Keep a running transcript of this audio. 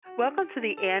Welcome to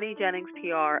the Annie Jennings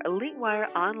PR Elite Wire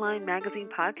online magazine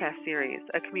podcast series,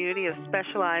 a community of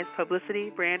specialized publicity,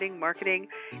 branding, marketing,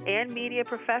 and media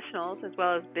professionals, as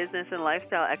well as business and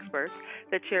lifestyle experts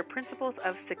that share principles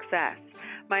of success.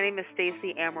 My name is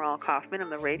Stacey Amaral Kaufman.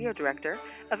 I'm the radio director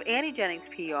of Annie Jennings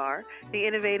PR, the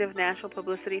innovative national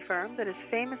publicity firm that is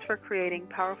famous for creating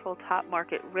powerful top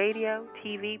market radio,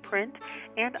 TV, print,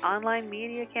 and online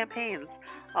media campaigns,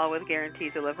 all with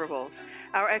guaranteed deliverables.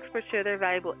 Our experts share their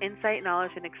valuable insight,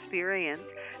 knowledge, and experience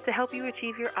to help you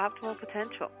achieve your optimal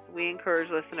potential. We encourage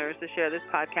listeners to share this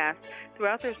podcast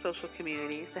throughout their social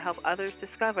communities to help others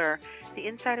discover the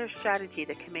insider strategy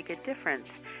that can make a difference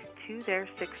to their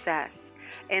success.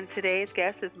 And today's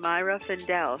guest is Myra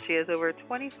Findell. She has over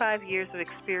 25 years of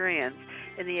experience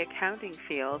in the accounting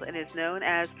field and is known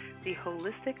as the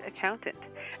Holistic Accountant,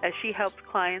 as she helps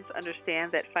clients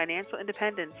understand that financial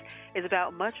independence is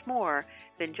about much more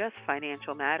than just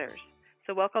financial matters.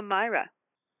 So welcome, Myra.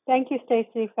 Thank you,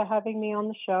 Stacey, for having me on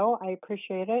the show. I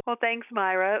appreciate it. Well, thanks,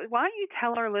 Myra. Why don't you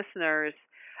tell our listeners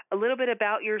a little bit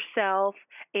about yourself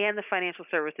and the financial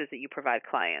services that you provide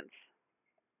clients?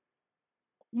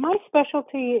 My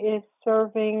specialty is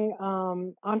serving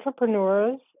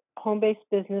entrepreneurs, home-based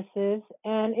businesses,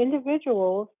 and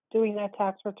individuals doing their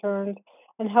tax returns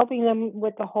and helping them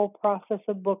with the whole process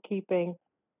of bookkeeping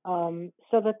so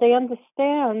that they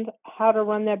understand how to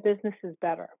run their businesses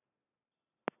better.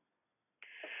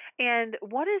 And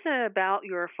what is it about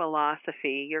your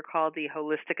philosophy, you're called the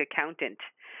Holistic Accountant,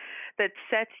 that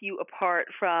sets you apart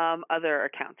from other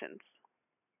accountants?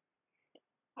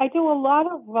 I do a lot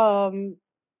of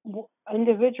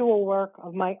individual work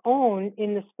of my own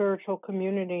in the spiritual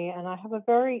community, and I have a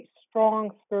very strong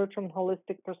spiritual and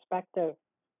holistic perspective.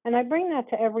 And I bring that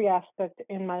to every aspect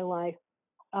in my life.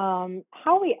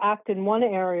 How we act in one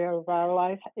area of our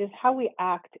life is how we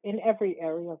act in every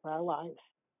area of our lives.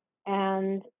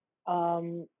 And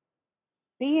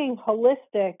being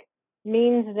holistic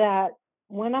means that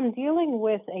when I'm dealing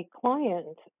with a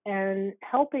client and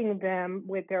helping them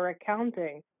with their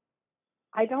accounting,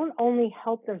 I don't only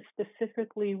help them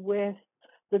specifically with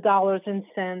the dollars and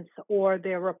cents or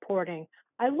their reporting.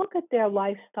 I look at their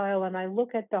lifestyle and I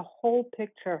look at the whole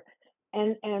picture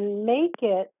and make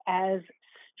it as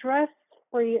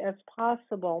stress-free as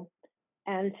possible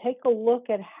and take a look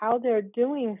at how they're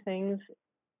doing things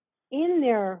in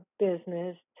their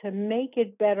business to make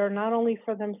it better, not only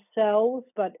for themselves,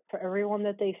 but for everyone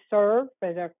that they serve,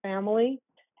 for their family,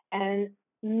 and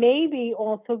maybe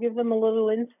also give them a little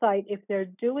insight if they're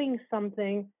doing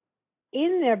something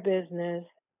in their business.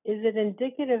 Is it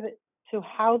indicative to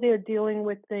how they're dealing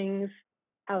with things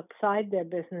outside their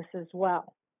business as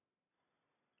well?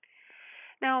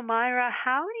 Now, Myra,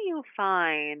 how do you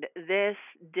find this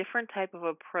different type of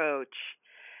approach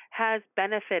has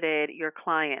benefited your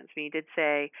clients? I mean, you did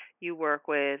say you work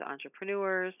with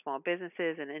entrepreneurs, small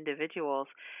businesses, and individuals.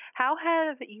 How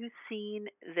have you seen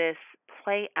this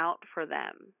play out for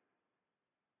them?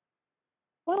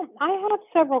 Well, I have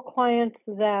several clients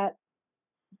that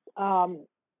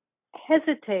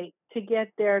hesitate to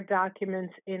get their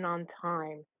documents in on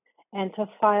time and to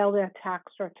file their tax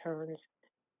returns.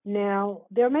 Now,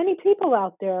 there are many people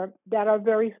out there that are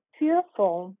very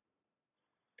fearful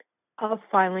of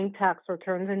filing tax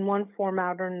returns in one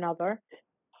format or another.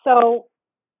 So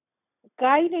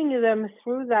guiding them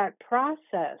through that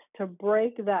process to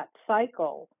break that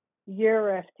cycle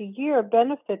year after year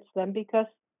benefits them because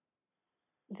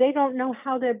they don't know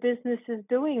how their business is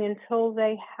doing until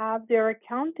they have their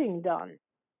accounting done.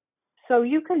 So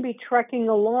you can be trekking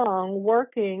along,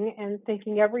 working and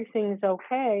thinking everything's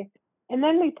okay. And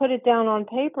then we put it down on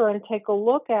paper and take a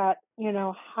look at,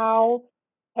 how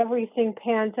everything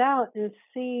pans out and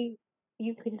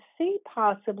you can see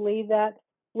possibly that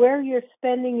where you're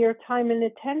spending your time and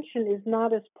attention is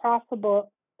not as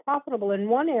profitable in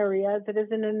one area as it is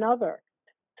in another.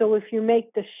 So if you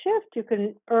make the shift, you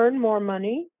can earn more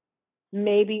money,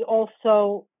 maybe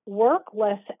also work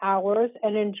less hours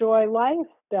and enjoy life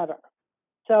better.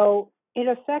 So it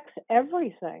affects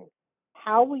everything.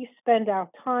 How we spend our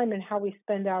time and how we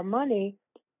spend our money,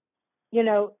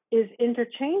 is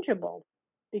interchangeable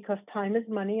because time is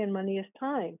money and money is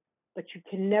time. But you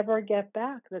can never get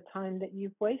back the time that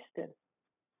you've wasted.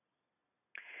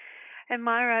 And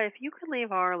Myra, if you could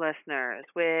leave our listeners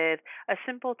with a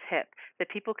simple tip that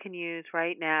people can use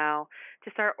right now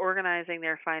to start organizing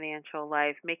their financial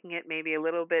life, making it maybe a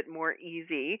little bit more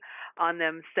easy on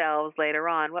themselves later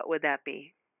on, what would that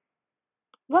be?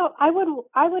 Well, I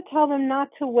would tell them not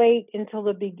to wait until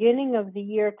the beginning of the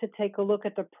year to take a look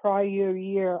at the prior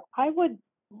year. I would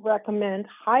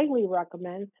highly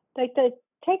recommend, that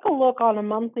take a look on a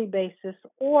monthly basis,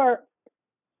 or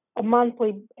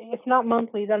if not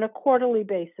monthly, then a quarterly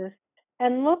basis,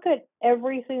 and look at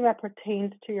everything that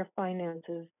pertains to your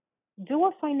finances. Do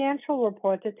a financial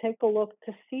report to take a look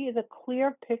to see the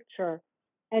clear picture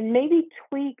and maybe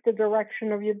tweak the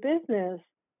direction of your business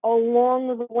along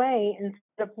the way instead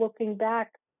of looking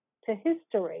back to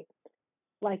history.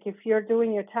 Like if you're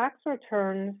doing your tax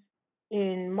returns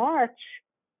in March,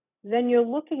 then you're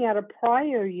looking at a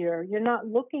prior year. You're not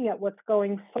looking at what's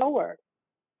going forward.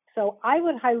 So I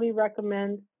would highly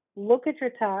recommend look at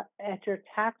your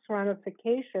tax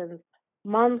ramifications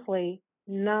monthly,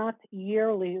 not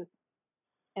yearly,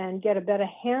 and get a better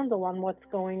handle on what's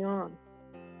going on.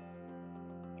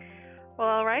 Well,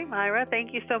 all right, Myra,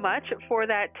 thank you so much for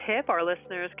that tip. Our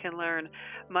listeners can learn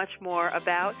much more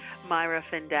about Myra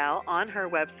Findell on her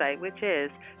website, which is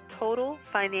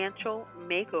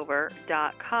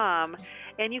totalfinancialmakeover.com.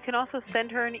 And you can also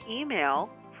send her an email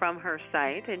from her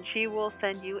site, and she will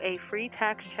send you a free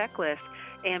tax checklist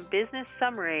and business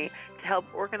summary to help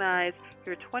organize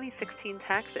your 2016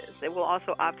 taxes. It will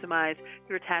also optimize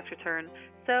your tax return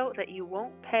so that you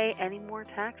won't pay any more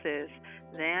taxes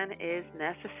than is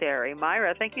necessary.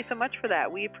 Myra, thank you so much for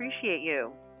that. We appreciate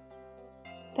you.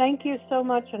 Thank you so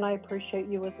much, and I appreciate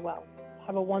you as well.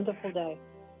 Have a wonderful day.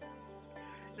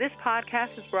 This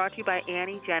podcast is brought to you by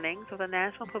Annie Jennings with a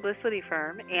national publicity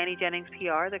firm, Annie Jennings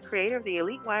PR, the creator of the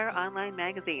Elite Wire online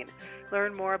magazine.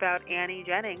 Learn more about Annie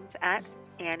Jennings at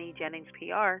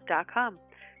AnnieJenningsPR.com.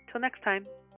 Till next time.